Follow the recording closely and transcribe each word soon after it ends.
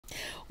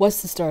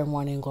What's the story,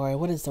 Morning Glory?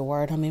 What is the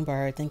word,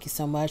 Hummingbird? Thank you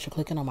so much for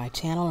clicking on my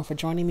channel and for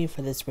joining me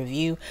for this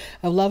review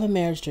of Love and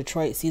Marriage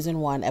Detroit Season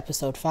 1,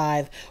 Episode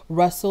 5,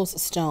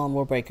 Russell's Stone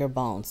Will Break Your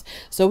Bones.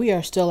 So we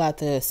are still at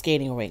the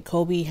skating rink.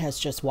 Kobe has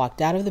just walked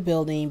out of the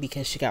building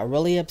because she got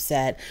really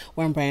upset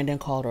when Brandon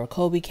called her a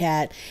Kobe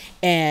cat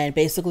and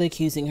basically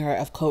accusing her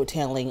of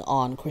coattailing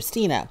on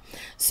Christina.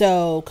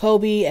 So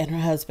Kobe and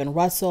her husband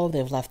Russell,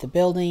 they've left the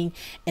building,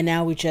 and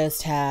now we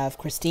just have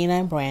Christina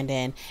and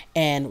Brandon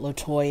and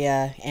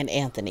LaToya and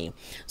Anthony.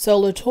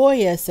 So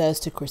LaToya says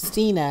to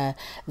Christina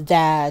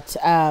that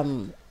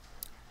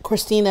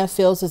Christina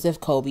feels as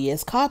if Kobe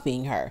is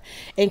copying her.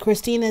 And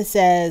Christina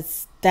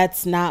says,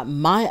 that's not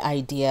my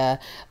idea.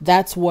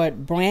 That's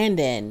what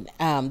Brandon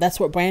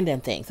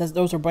thinks.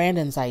 Those are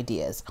Brandon's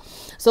ideas.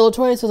 So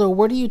LaToya says, well,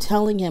 what are you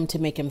telling him to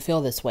make him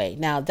feel this way?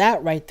 Now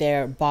that right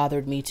there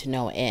bothered me to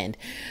no end.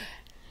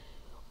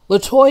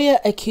 LaToya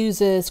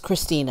accuses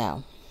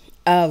Christina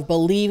of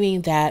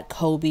believing that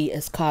Kobe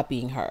is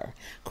copying her.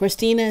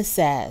 Christina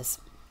says,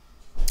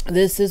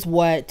 this is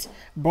what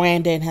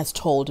Brandon has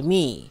told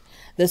me.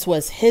 This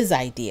was his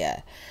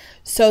idea.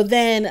 So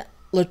then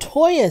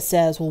LaToya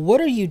says, well, what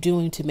are you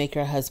doing to make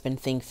your husband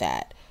think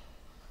that?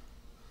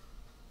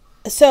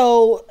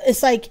 So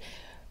it's like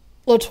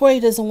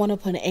LaToya doesn't want to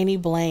put any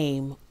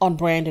blame on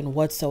Brandon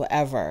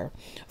whatsoever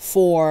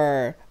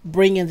for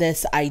bringing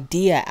this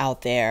idea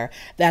out there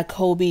that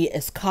Kobe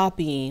is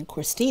copying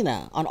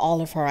Christina on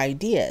all of her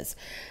ideas.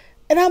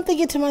 And I'm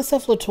thinking to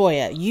myself,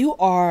 LaToya, you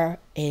are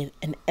an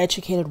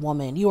educated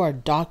woman. You are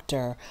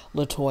Dr.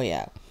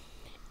 LaToya.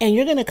 And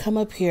you're going to come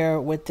up here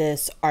with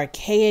this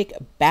archaic,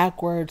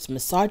 backwards,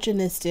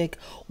 misogynistic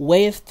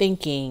way of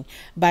thinking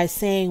by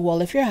saying,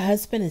 well, if your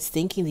husband is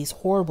thinking these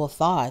horrible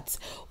thoughts,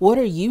 what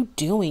are you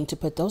doing to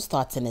put those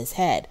thoughts in his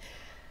head?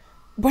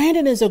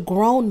 Brandon is a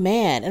grown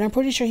man, and I'm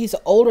pretty sure he's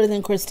older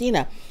than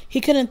Christina.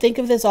 He couldn't think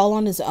of this all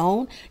on his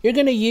own. You're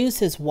going to use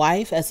his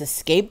wife as a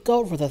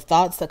scapegoat for the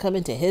thoughts that come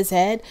into his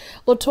head.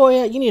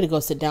 LaToya, you need to go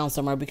sit down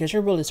somewhere because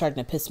you're really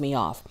starting to piss me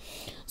off.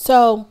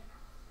 So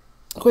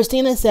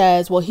Christina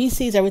says, well, he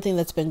sees everything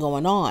that's been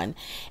going on.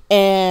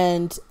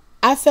 And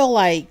I feel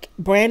like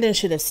Brandon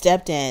should have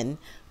stepped in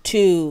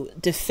to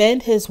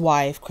defend his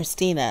wife,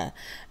 Christina,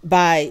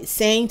 by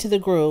saying to the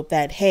group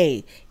that,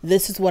 hey,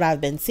 this is what I've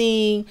been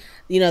seeing,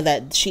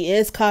 that she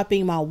is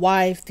copying my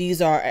wife.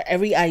 These are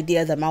every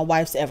idea that my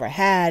wife's ever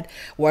had,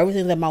 or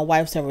everything that my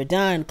wife's ever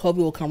done.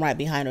 Kobe will come right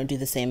behind her and do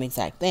the same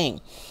exact thing.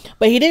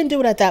 But he didn't do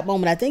it at that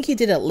moment. I think he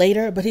did it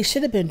later, but he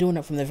should have been doing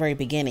it from the very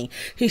beginning.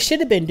 He should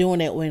have been doing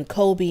it when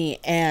Kobe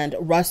and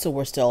Russell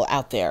were still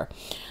out there.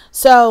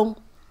 So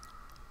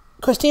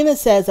Christina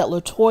says that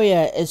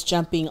LaToya is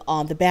jumping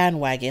on the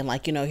bandwagon.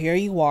 Like, here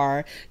you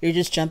are. You're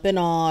just jumping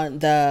on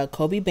the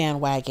Kobe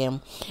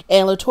bandwagon.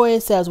 And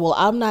LaToya says, well,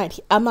 I'm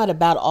not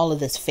about all of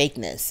this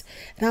fakeness.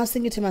 And I was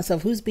thinking to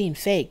myself, who's being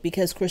fake?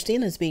 Because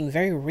Christina is being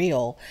very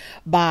real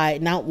by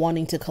not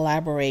wanting to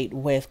collaborate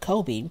with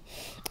Kobe.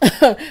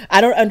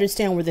 I don't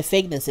understand where the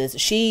fakeness is.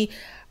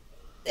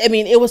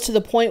 It was to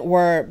the point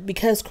where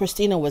because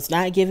Christina was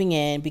not giving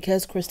in,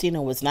 because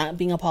Christina was not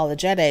being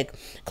apologetic,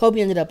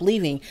 Kobe ended up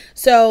leaving.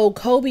 So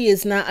Christina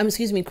is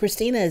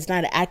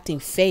not acting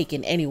fake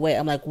in any way.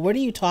 I'm like, what are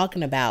you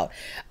talking about?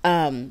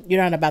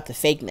 You're not about the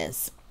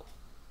fakeness.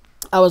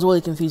 I was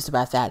really confused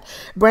about that.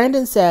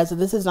 Brandon says that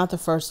this is not the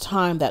first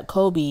time that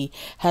Kobe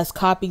has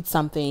copied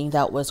something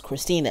that was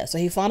Christina. So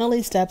he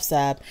finally steps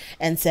up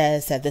and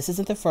says that this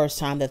isn't the first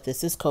time that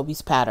this is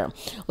Kobe's pattern.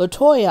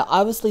 LaToya,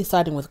 obviously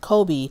siding with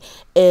Kobe,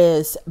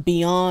 is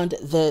beyond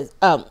the...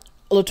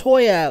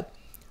 LaToya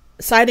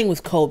siding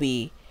with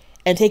Kobe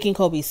and taking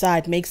Kobe's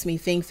side makes me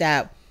think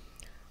that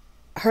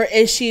her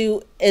issue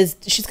is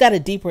she's got a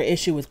deeper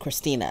issue with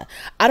Christina.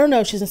 I don't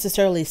know if she's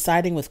necessarily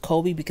siding with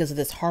Kobe because of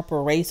this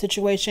Harper Ray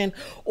situation,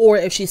 or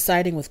if she's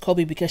siding with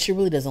Kobe because she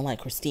really doesn't like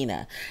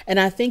Christina. And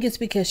I think it's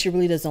because she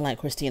really doesn't like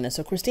Christina.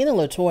 So Christina and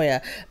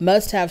LaToya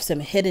must have some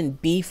hidden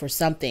beef or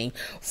something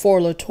for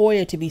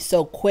LaToya to be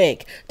so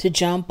quick to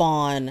jump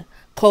on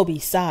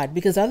Kobe's side,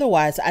 because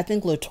otherwise I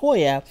think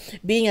LaToya,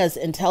 being as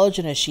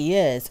intelligent as she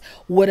is,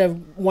 would have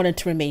wanted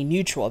to remain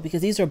neutral,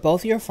 because these are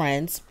both your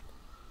friends.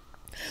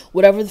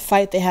 Whatever the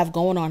fight they have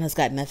going on has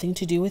got nothing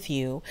to do with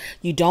you.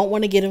 You don't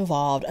want to get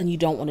involved, and you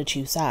don't want to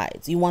choose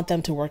sides. You want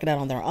them to work it out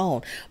on their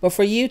own. But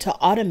for you to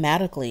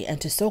automatically and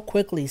to so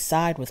quickly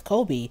side with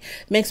Kobe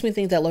makes me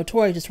think that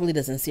LaToya just really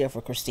doesn't see it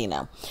for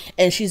Christina.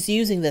 And she's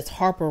using this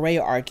Harper Ray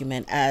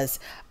argument as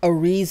a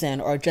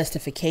reason or a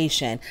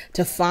justification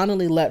to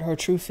finally let her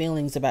true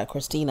feelings about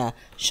Christina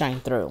shine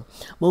through.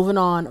 Moving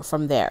on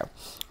from there.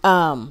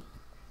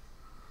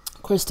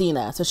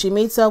 Christina. So she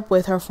meets up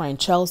with her friend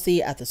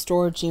Chelsea at the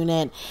storage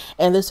unit,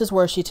 and this is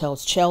where she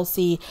tells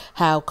Chelsea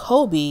how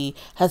Kobe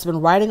has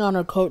been riding on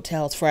her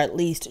coattails for at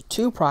least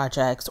 2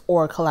 projects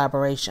or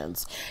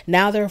collaborations.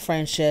 Now their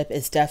friendship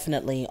is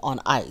definitely on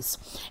ice.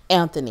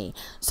 Anthony.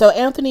 So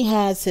Anthony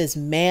has his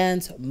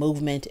man's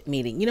movement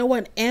meeting. You know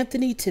what?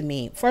 Anthony, to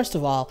me, first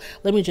of all,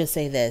 let me just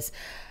say this.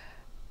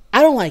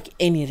 I don't like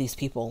any of these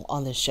people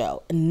on this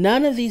show.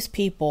 None of these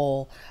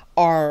people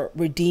are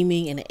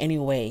redeeming in any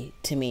way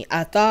to me.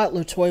 I thought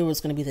LaToya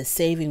was going to be the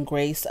saving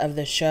grace of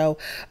the show,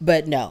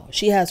 but no,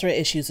 she has her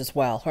issues as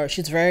well.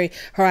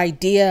 Her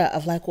idea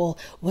of like, well,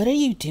 what are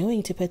you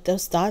doing to put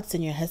those thoughts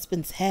in your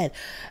husband's head?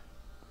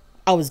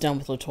 I was done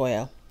with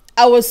LaToya.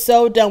 I was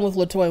so done with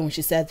LaToya when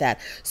she said that.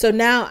 So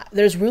now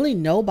there's really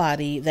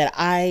nobody that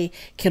I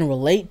can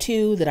relate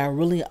to, that I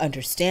really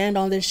understand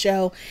on this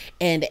show.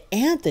 And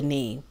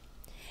Anthony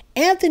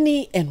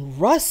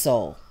and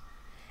Russell,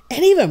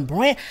 and even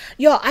Brand,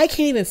 y'all, I can't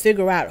even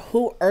figure out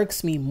who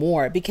irks me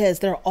more because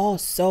they're all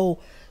so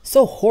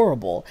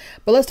horrible.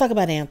 But let's talk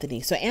about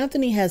Anthony. So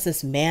Anthony has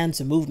this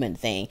man's movement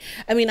thing.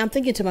 I mean, I'm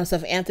thinking to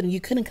myself, Anthony, you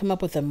couldn't come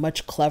up with a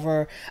much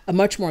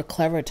more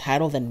clever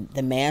title than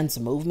the man's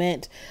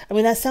movement. I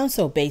mean, that sounds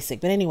so basic,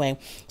 but anyway,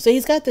 so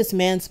he's got this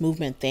man's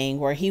movement thing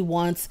where he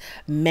wants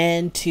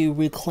men to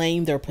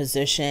reclaim their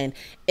position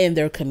in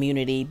their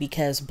community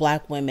because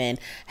Black women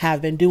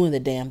have been doing the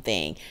damn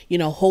thing, you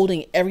know,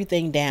 holding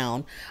everything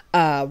down,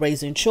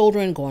 raising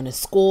children, going to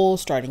school,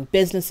 starting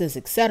businesses,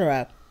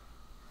 etc.,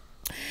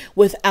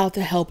 without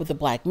the help of the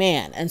Black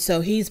man. And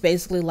so he's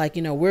basically like,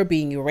 you know, we're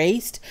being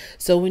erased,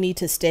 so we need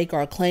to stake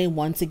our claim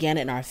once again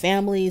in our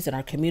families and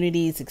our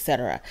communities,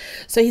 etc.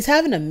 So he's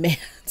having a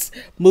men's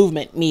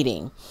movement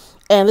meeting.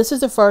 And this is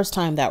the first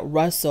time that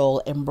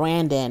Russell and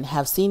Brandon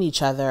have seen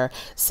each other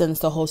since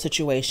the whole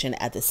situation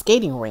at the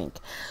skating rink.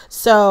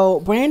 So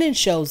Brandon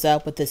shows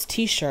up with this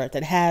t-shirt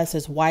that has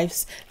his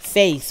wife's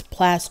face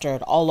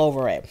plastered all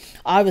over it.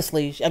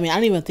 Obviously, I mean, I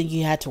don't even think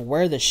you had to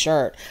wear the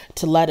shirt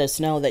to let us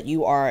know that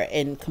you are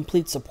in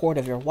complete support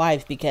of your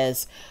wife,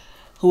 because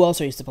who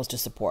else are you supposed to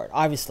support?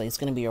 Obviously, it's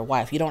going to be your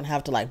wife. You don't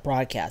have to like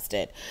broadcast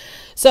it.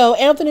 So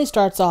Anthony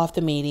starts off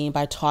the meeting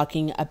by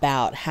talking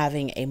about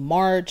having a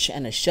march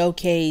and a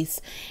showcase.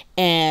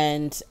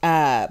 And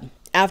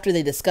after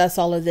they discuss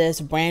all of this,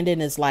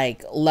 Brandon is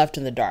like left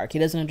in the dark. He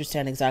doesn't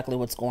understand exactly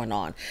what's going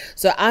on.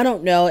 So I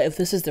don't know if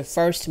this is the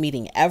first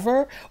meeting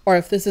ever or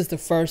if this is the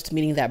first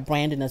meeting that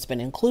Brandon has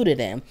been included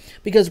in,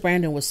 because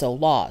Brandon was so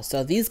lost.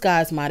 So these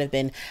guys might have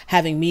been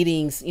having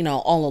meetings, you know,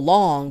 all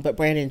along, but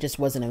Brandon just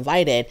wasn't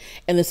invited.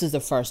 And this is the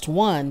first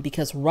one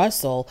because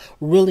Russell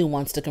really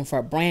wants to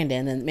confront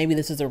Brandon. And maybe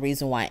this is the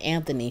reason why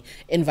Anthony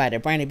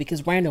invited Brandon,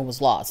 because Brandon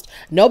was lost.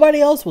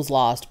 Nobody else was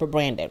lost but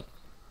Brandon.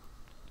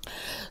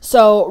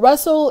 So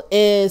Russell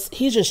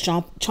he's just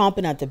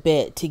chomping at the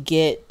bit to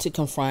get to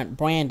confront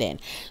Brandon.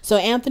 So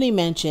Anthony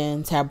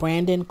mentions how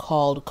Brandon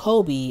called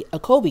Kobe a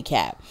Kobe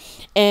cat.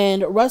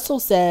 And Russell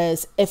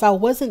says, if I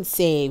wasn't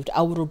saved,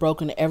 I would have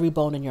broken every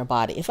bone in your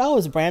body. If I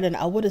was Brandon,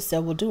 I would have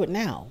said, well, do it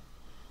now.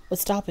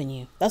 What's stopping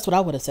you? That's what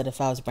I would have said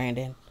if I was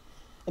Brandon.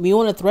 I mean, you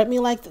want to threaten me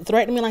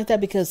like that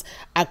because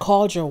I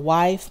called your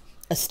wife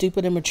a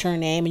stupid, immature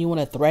name and you want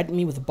to threaten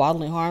me with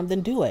bodily harm? Then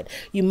do it.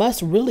 You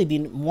must really be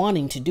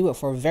wanting to do it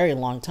for a very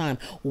long time,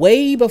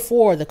 way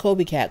before the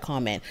Kobe cat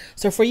comment.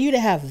 So for you to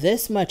have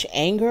this much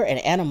anger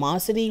and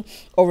animosity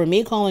over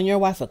me calling your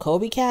wife a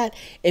Kobe cat,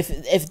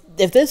 if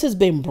this has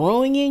been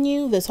brewing in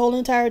you this whole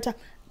entire time,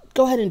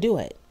 go ahead and do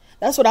it.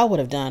 That's what I would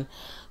have done.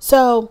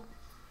 So,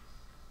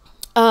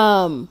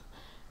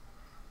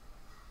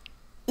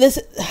 this,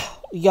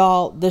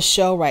 y'all, the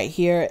show right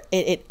here,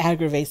 it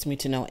aggravates me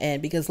to no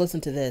end, because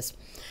listen to this.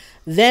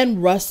 Then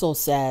Russell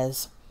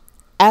says,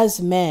 as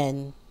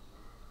men,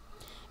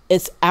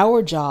 it's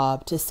our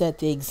job to set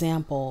the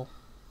example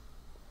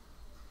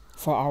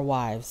for our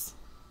wives.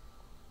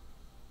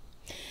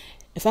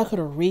 If I could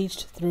have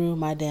reached through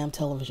my damn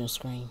television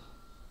screen,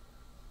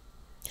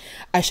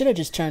 I should have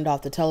just turned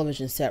off the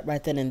television set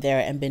right then and there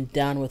and been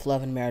done with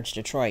Love and Marriage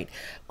Detroit.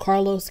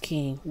 Carlos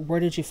King, where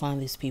did you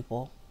find these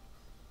people?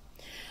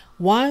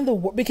 Why in the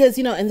world? Because,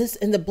 you know, in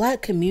the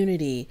Black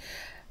community,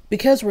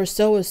 because we're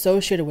so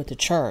associated with the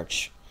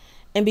church,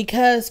 and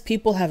because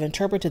people have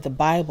interpreted the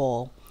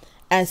Bible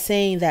as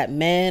saying that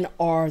men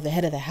are the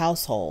head of the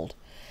household,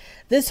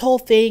 this whole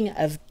thing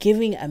of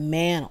giving a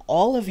man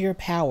all of your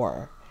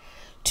power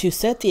to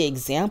set the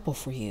example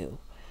for you,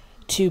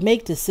 to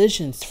make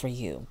decisions for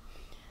you,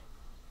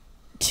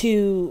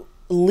 to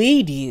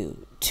lead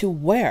you to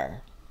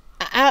where?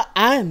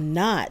 I'm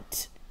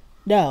not.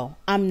 No,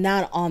 I'm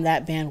not on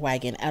that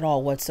bandwagon at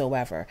all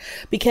whatsoever.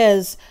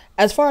 Because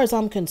as far as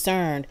I'm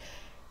concerned,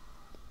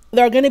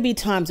 there are going to be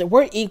times that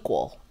we're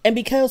equal. And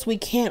because we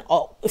can't,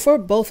 if we're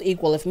both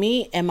equal, if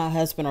me and my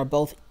husband are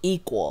both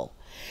equal,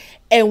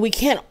 and we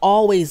can't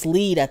always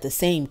lead at the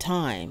same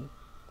time,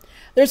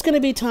 there's going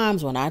to be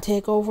times when I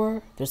take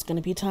over. There's going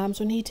to be times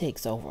when he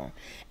takes over.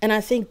 And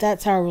I think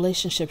that's how a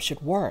relationship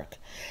should work.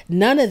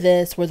 None of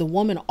this where the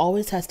woman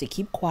always has to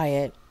keep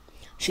quiet.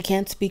 She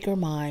can't speak her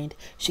mind.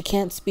 She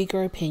can't speak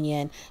her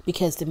opinion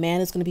because the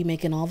man is going to be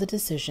making all the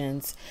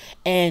decisions.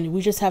 And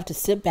we just have to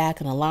sit back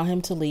and allow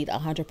him to lead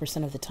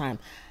 100% of the time.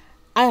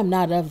 I am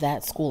not of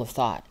that school of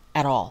thought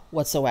at all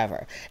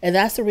whatsoever. And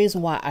that's the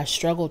reason why I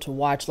struggle to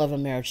watch Love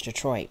and Marriage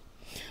Detroit.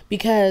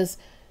 Because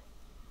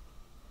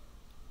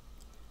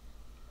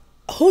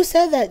who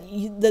said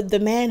that the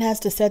man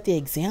has to set the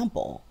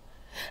example?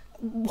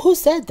 Who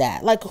said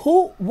that? Like,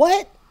 who?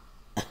 What?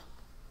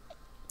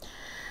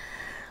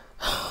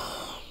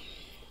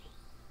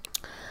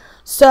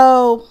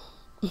 So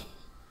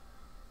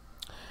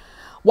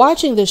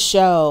watching this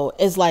show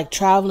is like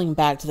traveling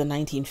back to the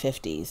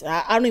 1950s.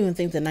 I don't even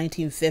think the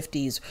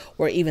 1950s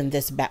were even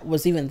this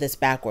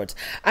backwards.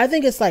 I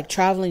think it's like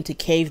traveling to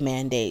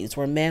caveman days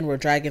where men were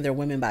dragging their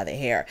women by the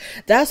hair.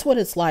 That's what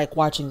it's like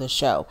watching the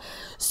show.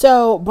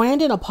 So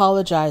Brandon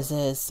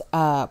apologizes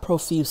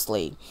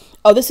profusely.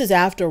 Oh, this is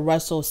after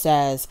Russell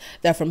says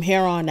that from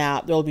here on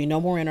out, there will be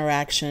no more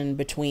interaction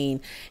between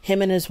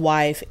him and his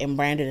wife and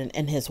Brandon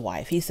and his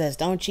wife. He says,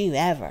 don't you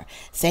ever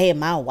say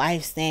my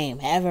wife's name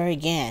ever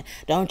again.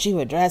 Don't you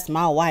address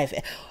my wife.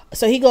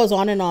 So he goes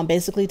on and on,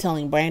 basically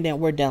telling Brandon,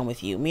 we're done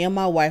with you. Me and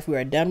my wife, we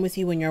are done with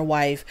you and your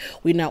wife.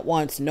 We not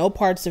want no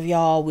parts of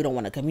y'all. We don't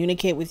want to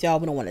communicate with y'all.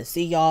 We don't want to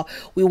see y'all.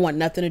 We want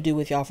nothing to do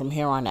with y'all from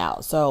here on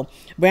out. So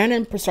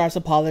Brandon starts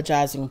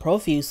apologizing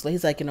profusely.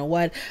 He's like, you know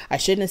what? I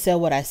shouldn't have said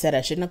what I said. I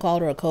shouldn't have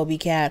called her a Kobe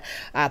cat.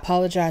 I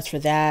apologize for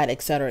that,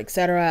 etc.,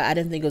 etc. I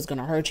didn't think it was going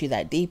to hurt you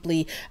that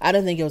deeply. I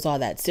didn't think it was all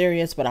that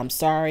serious, but I'm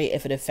sorry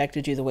if it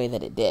affected you the way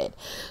that it did.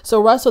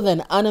 So Russell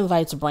then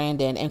uninvites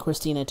Brandon and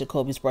Christina to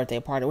Kobe's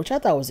birthday party, which I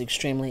thought was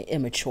extremely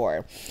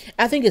immature.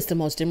 I think it's the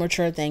most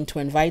immature thing to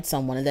invite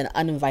someone and then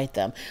uninvite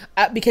them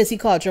because he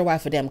called your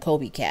wife a damn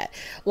Kobe cat.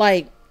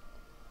 Like,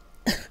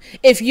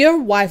 if your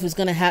wife is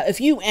going to have,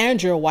 if you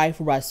and your wife,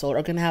 Russell,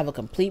 are going to have a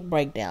complete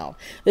breakdown,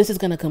 this is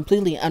going to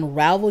completely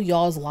unravel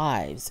y'all's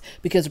lives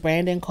because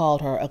Brandon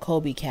called her a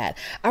Kobe cat.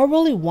 I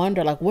really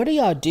wonder, like, what do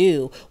y'all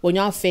do when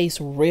y'all face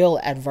real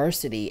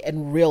adversity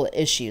and real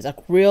issues, like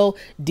real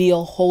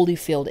deal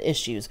Holyfield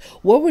issues?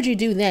 What would you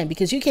do then?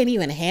 Because you can't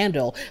even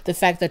handle the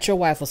fact that your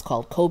wife was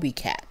called Kobe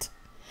cat.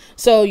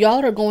 So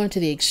y'all are going to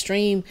the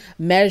extreme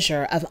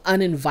measure of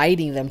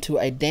uninviting them to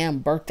a damn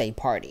birthday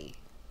party.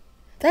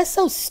 That's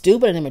so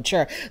stupid and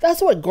immature. That's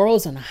what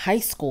girls in high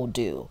school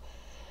do.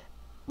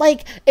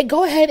 Like,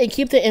 go ahead and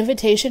keep the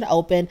invitation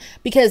open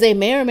because they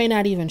may or may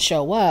not even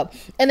show up.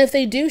 And if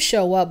they do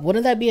show up,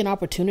 wouldn't that be an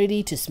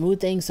opportunity to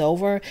smooth things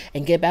over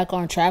and get back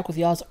on track with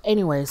y'all?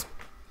 Anyways,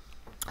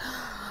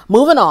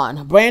 moving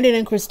on. Brandon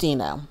and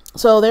Christina.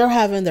 So they're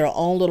having their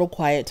own little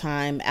quiet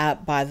time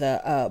out by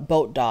the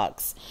boat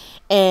docks.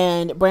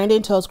 And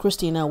Brandon tells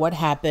Christina what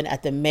happened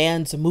at the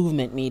man's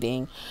movement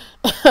meeting.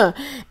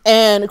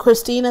 And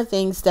Christina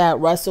thinks that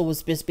Russell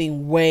was just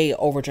being way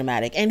over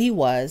dramatic. And he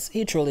was.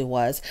 He truly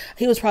was.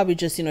 He was probably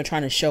just,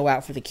 trying to show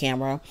out for the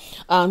camera.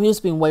 He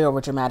was being way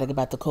over dramatic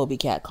about the Kobe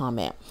cat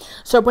comment.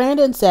 So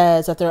Brandon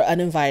says that they're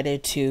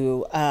uninvited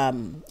to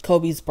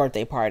Kobe's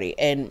birthday party.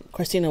 And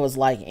Christina was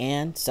like,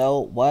 and so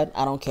what?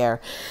 I don't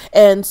care.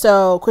 And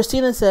so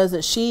Christina says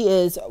that she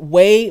is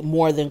way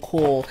more than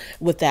cool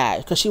with that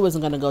because she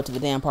wasn't going to go to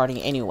the damn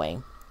party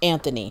anyway.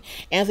 Anthony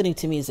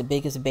to me is the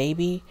biggest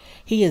baby.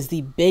 He is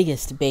the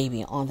biggest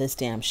baby on this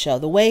damn show.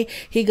 The way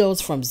he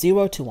goes from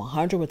 0 to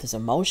 100 with his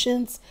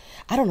emotions,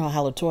 I don't know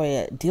how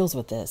LaToya deals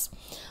with this.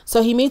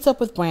 So he meets up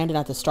with Brandon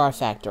at the Star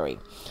Factory.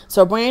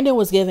 So Brandon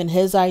was given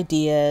his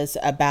ideas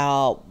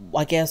about,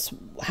 I guess,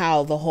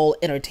 how the whole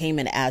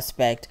entertainment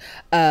aspect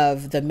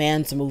of the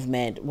men's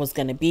movement was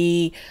going to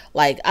be.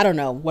 Like, I don't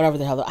know, whatever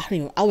the hell.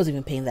 I wasn't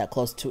even paying that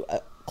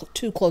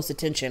too close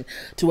attention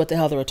to what the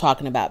hell they were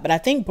talking about. But I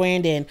think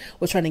Brandon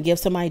was trying to give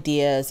some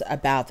ideas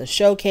about the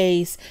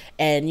showcase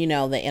and,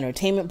 the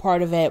entertainment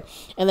part of it.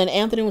 And then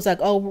Anthony was like,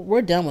 oh,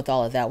 we're done with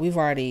all of that. We've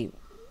already,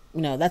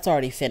 that's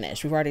already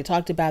finished. We've already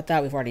talked about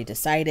that. We've already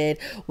decided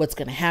what's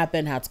going to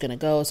happen, how it's going to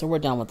go. So we're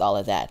done with all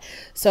of that.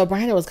 So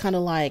Brandon was kind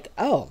of like,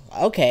 oh,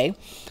 okay.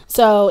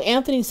 So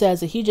Anthony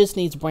says that he just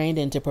needs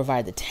Brandon to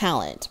provide the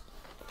talent.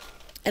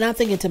 And I'm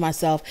thinking to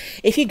myself,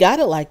 if you got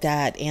it like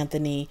that,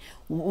 Anthony,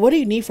 what do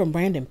you need from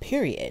Brandon,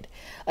 period?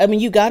 I mean,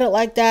 you got it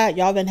like that.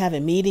 Y'all been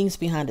having meetings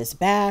behind his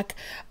back.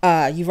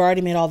 You've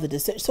already made all the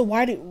decisions. So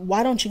why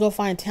don't you go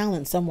find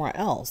talent somewhere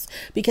else?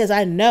 Because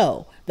I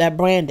know that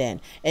Brandon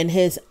and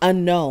his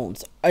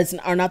unknowns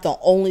are not the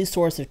only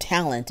source of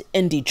talent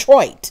in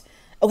Detroit.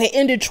 Okay,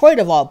 in Detroit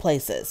of all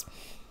places.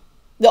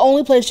 The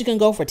only place you can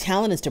go for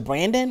talent is to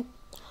Brandon.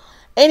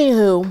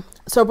 Anywho,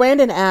 so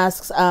Brandon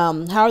asks,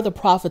 how are the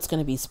profits going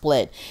to be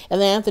split?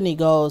 And then Anthony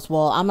goes,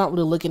 well, I'm not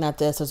really looking at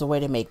this as a way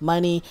to make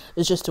money.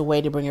 It's just a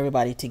way to bring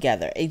everybody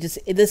together.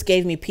 This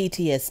gave me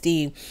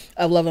PTSD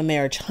of Love and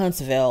Marriage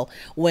Huntsville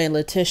when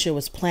Letitia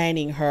was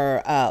planning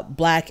her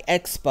Black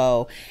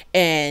Expo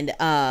and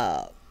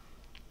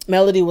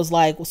Melody was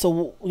like,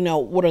 so,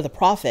 what are the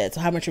profits?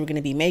 How much are we going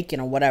to be making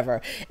or whatever?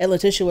 And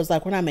Letitia was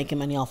like, we're not making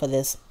money off of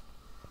this.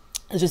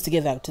 It's just to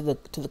give back to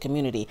the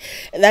community.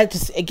 And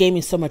it gave me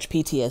so much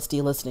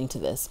PTSD listening to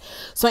this.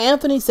 So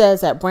Anthony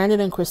says that Brandon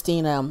and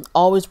Christina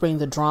always bring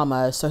the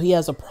drama, so he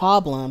has a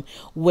problem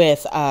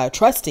with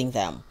trusting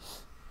them.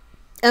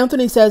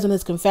 Anthony says in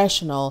his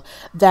confessional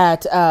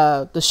that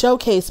the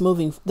showcase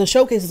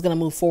is going to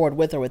move forward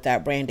with or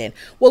without Brandon.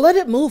 Well, let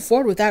it move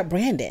forward without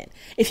Brandon.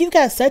 If you've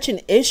got such an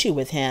issue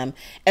with him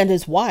and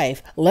his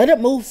wife, let it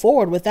move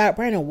forward without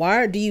Brandon. Why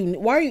are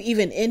you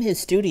even in his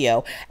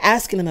studio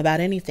asking him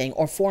about anything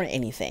or for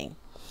anything?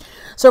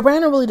 So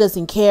Brandon really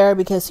doesn't care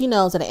because he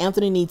knows that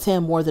Anthony needs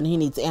him more than he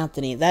needs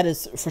Anthony. That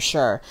is for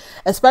sure.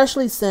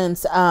 Especially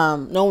since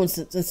no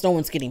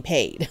one's getting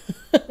paid.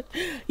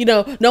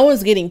 No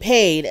one's getting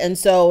paid, and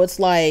so it's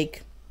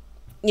like,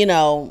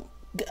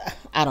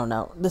 I don't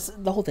know.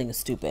 The whole thing is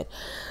stupid.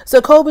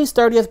 So Kobe's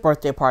 30th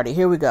birthday party.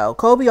 Here we go.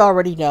 Kobe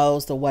already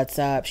knows the what's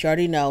up. She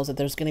already knows that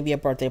there's going to be a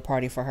birthday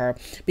party for her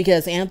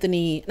because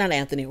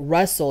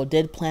Russell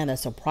did plan a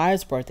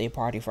surprise birthday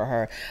party for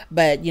her.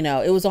 But,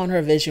 it was on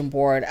her vision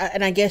board.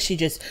 And I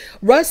guess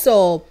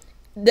Russell,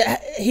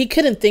 he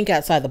couldn't think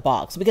outside the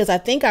box because I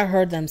think I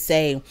heard them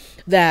say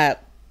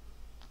that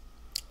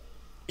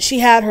she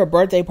had her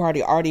birthday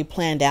party already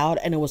planned out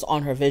and it was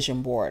on her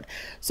vision board.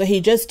 So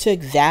he just took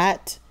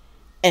that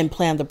and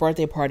planned the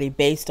birthday party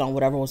based on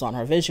whatever was on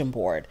her vision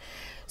board.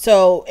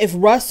 So if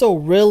Russell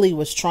really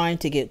was trying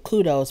to get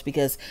kudos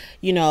because,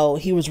 he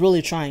was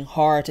really trying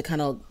hard to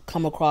kind of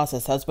come across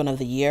as husband of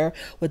the year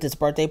with this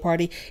birthday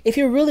party. If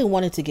you really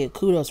wanted to get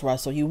kudos,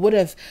 Russell, you would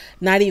have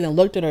not even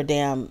looked at her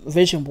damn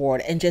vision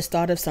board and just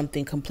thought of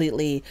something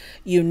completely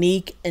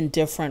unique and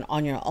different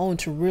on your own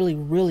to really,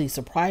 really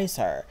surprise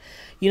her.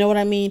 You know what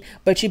I mean?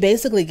 But you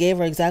basically gave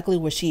her exactly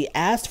what she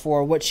asked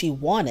for, what she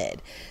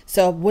wanted.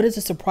 So what is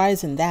the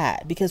surprise in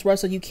that? Because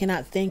Russell, you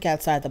cannot think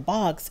outside the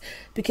box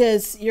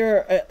because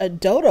you're a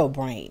dodo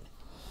brain.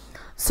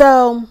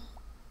 So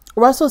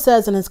Russell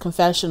says in his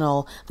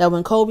confessional that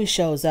when Kobe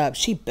shows up,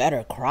 she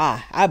better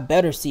cry. I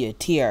better see a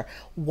tear.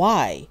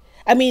 Why?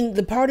 I mean,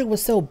 the party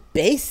was so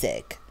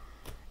basic.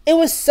 It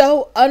was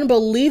so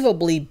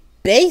unbelievably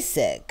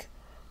basic.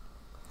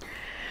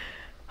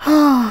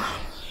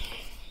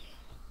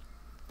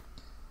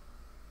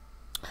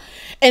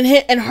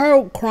 And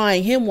her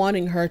crying, him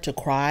wanting her to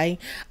cry,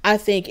 I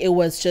think it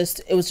was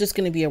just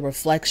going to be a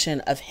reflection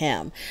of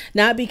him.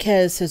 Not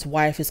because his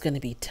wife is going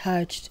to be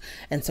touched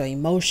and so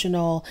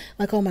emotional,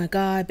 like, oh my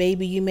God,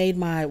 baby, you made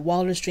my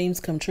wildest dreams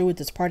come true with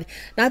this party.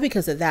 Not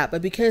because of that,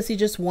 but because he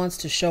just wants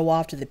to show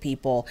off to the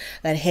people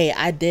that, hey,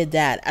 I did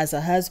that. As a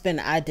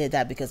husband, I did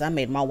that because I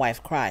made my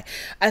wife cry.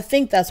 I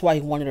think that's why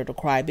he wanted her to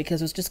cry,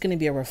 because it was just going to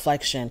be a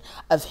reflection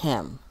of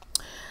him.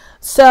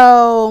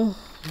 So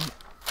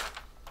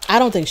I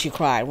don't think she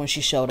cried when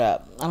she showed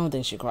up. I don't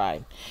think she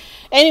cried.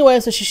 Anyway,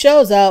 so she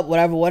shows up,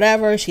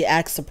 whatever. She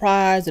acts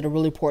surprised, did a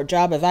really poor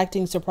job of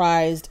acting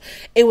surprised.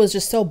 It was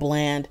just so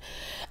bland.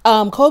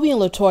 Kobe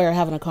and LaToya are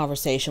having a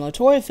conversation.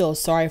 LaToya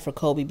feels sorry for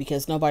Kobe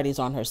because nobody's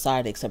on her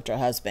side except her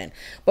husband.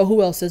 But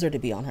who else is there to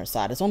be on her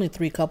side? There's only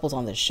 3 couples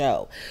on this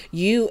show.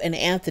 You and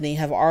Anthony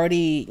have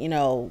already,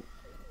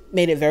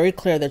 made it very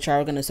clear that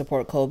y'all are going to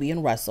support Kobe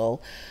and Russell.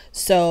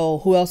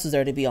 So who else is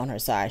there to be on her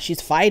side?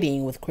 She's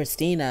fighting with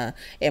Christina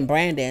and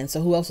Brandon.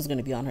 So who else is going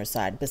to be on her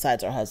side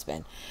besides her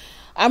husband?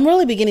 I'm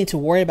really beginning to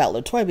worry about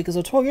LaToya because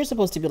LaToya, you're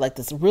supposed to be like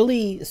this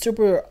really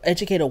super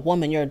educated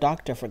woman. You're a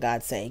doctor, for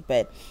God's sake.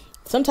 But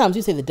sometimes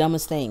you say the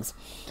dumbest things.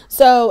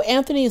 So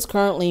Anthony is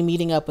currently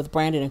meeting up with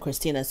Brandon and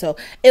Christina. So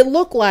it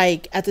looked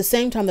like at the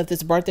same time that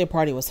this birthday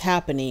party was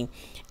happening,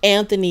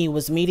 Anthony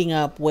was meeting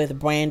up with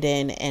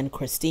Brandon and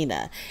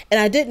Christina. And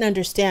I didn't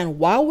understand,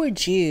 why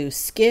would you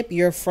skip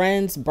your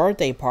friend's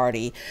birthday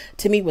party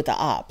to meet with the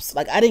ops?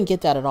 Like, I didn't get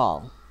that at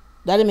all.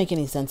 That didn't make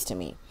any sense to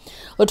me.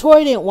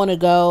 LaToya didn't want to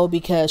go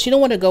because she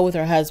didn't want to go with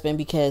her husband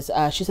because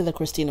she said that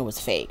Christina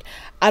was fake.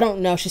 I don't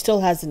know. She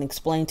still hasn't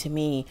explained to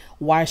me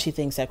why she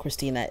thinks that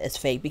Christina is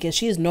fake, because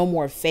she is no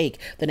more fake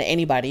than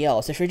anybody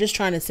else. If you're just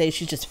trying to say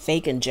she's just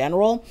fake in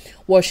general,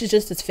 well, she's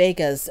just as fake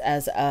as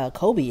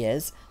Kobe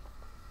is.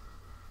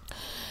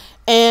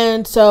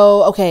 And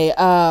so, okay,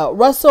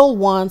 Russell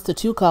wants the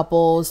 2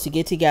 couples to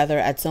get together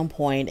at some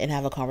point and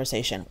have a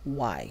conversation.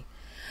 Why?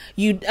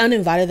 You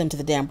uninvited them to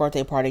the damn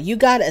birthday party. You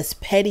got as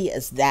petty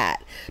as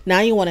that. Now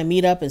you want to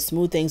meet up and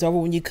smooth things over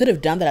when you could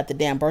have done that at the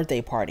damn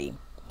birthday party.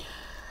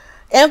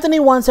 Anthony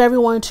wants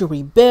everyone to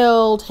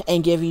rebuild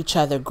and give each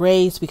other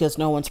grace because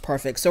no one's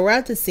perfect. So we're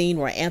at the scene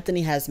where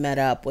Anthony has met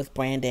up with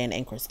Brandon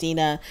and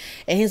Christina.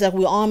 And he's like,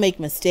 we all make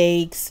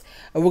mistakes.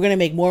 We're going to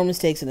make more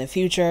mistakes in the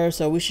future.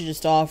 So we should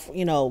just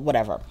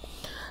whatever.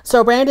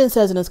 So Brandon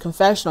says in his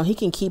confessional, he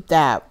can keep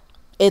that.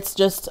 It's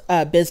just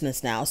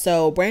business now.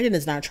 So Brandon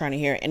is not trying to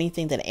hear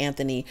anything that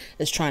Anthony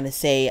is trying to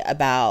say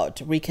about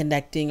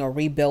reconnecting or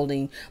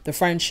rebuilding the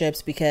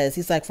friendships, because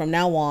he's like, from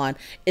now on,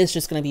 it's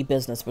just going to be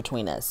business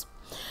between us.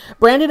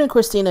 Brandon and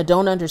Christina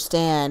don't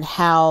understand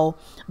how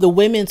the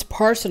women's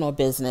personal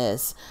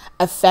business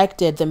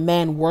affected the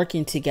men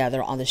working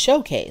together on the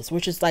showcase,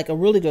 which is like a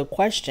really good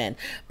question,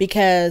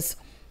 because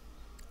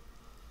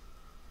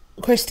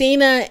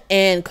Christina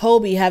and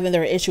Kobe having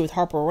their issue with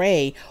Harper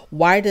Ray,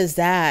 why does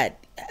that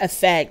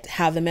affect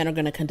how the men are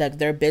going to conduct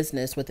their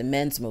business with the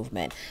men's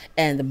movement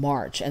and the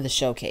march and the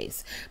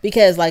showcase?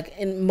 Because like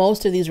in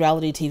most of these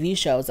reality TV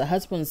shows, the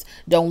husbands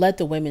don't let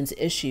the women's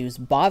issues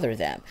bother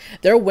them.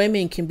 Their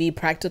women can be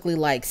practically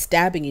like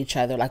stabbing each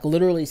other, like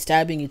literally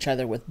stabbing each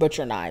other with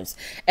butcher knives,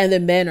 and the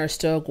men are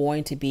still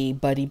going to be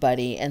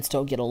buddy and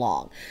still get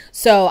along.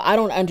 So I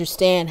don't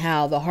understand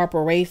how the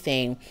Harper Ray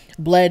thing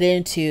bled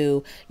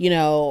into,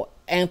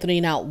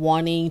 Anthony not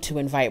wanting to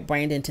invite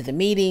Brandon to the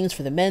meetings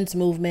for the men's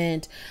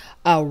movement,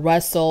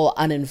 Russell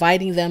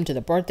uninviting them to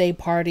the birthday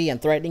party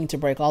and threatening to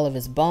break all of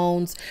his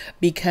bones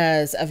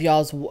because of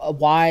y'all's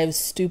wives'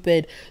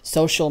 stupid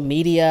social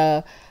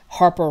media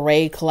Harper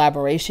Ray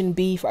collaboration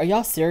beef. Are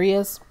y'all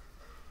serious?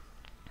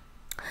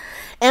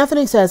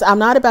 Anthony says, I'm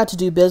not about to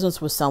do business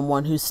with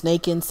someone who's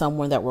snaking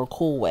someone that we're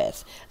cool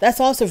with. That's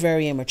also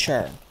very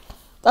immature.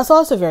 That's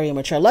also very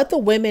immature. Let the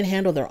women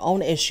handle their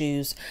own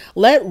issues.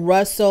 Let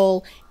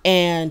Russell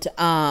and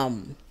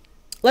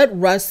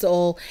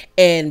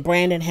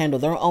Brandon handle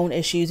their own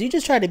issues. You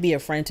just try to be a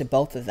friend to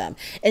both of them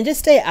and just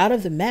stay out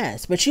of the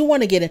mess. But you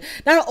want to get in.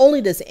 Not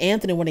only does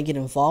Anthony want to get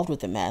involved with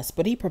the mess,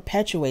 but he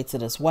perpetuates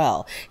it as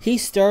well. He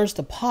stirs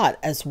the pot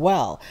as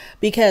well,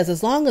 because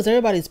as long as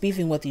everybody's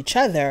beefing with each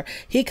other,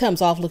 he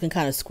comes off looking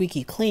kind of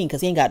squeaky clean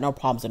because he ain't got no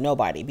problems with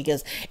nobody.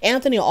 Because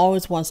Anthony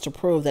always wants to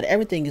prove that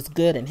everything is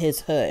good in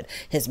his hood.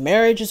 His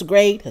marriage is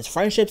great. His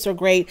friendships are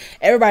great.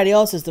 Everybody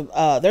else is they're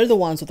the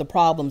ones with the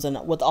problems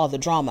and with all the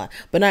drama,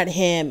 but not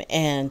him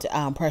and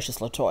Precious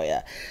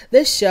Latoya.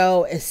 This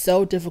show is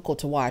so difficult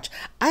to watch.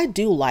 I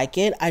do like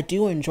it. I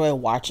do enjoy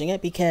watching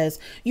it because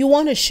you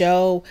want a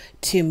show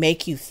to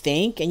make you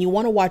think, and you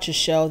want to watch a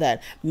show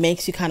that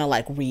makes you kind of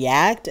like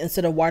react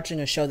instead of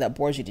watching a show that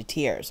bores you to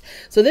tears.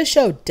 So this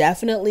show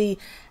definitely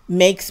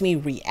makes me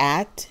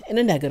react in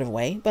a negative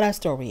way, but I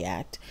still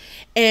react.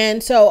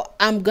 And so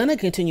I'm going to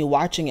continue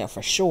watching it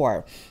for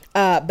sure.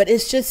 But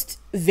it's just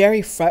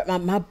very,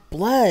 my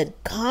blood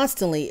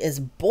constantly is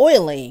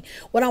boiling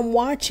when I'm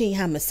watching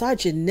how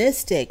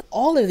misogynistic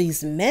all of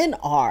these men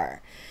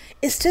are.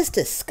 It's just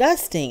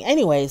disgusting.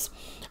 Anyways,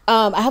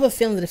 I have a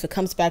feeling that if it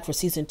comes back for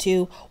season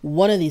 2,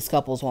 one of these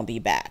couples won't be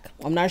back.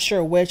 I'm not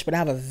sure which, but I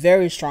have a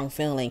very strong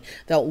feeling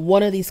that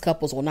one of these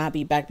couples will not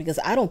be back because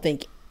I don't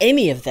think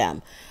any of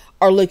them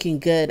are looking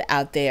good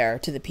out there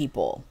to the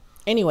people.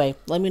 Anyway,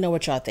 let me know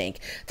what y'all think.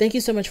 Thank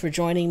you so much for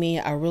joining me.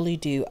 I really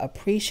do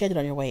appreciate it.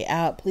 On your way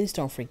out, please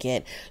don't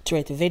forget to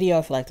rate the video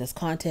if you like this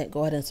content.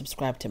 Go ahead and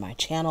subscribe to my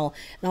channel,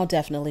 and I'll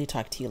definitely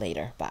talk to you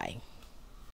later. Bye.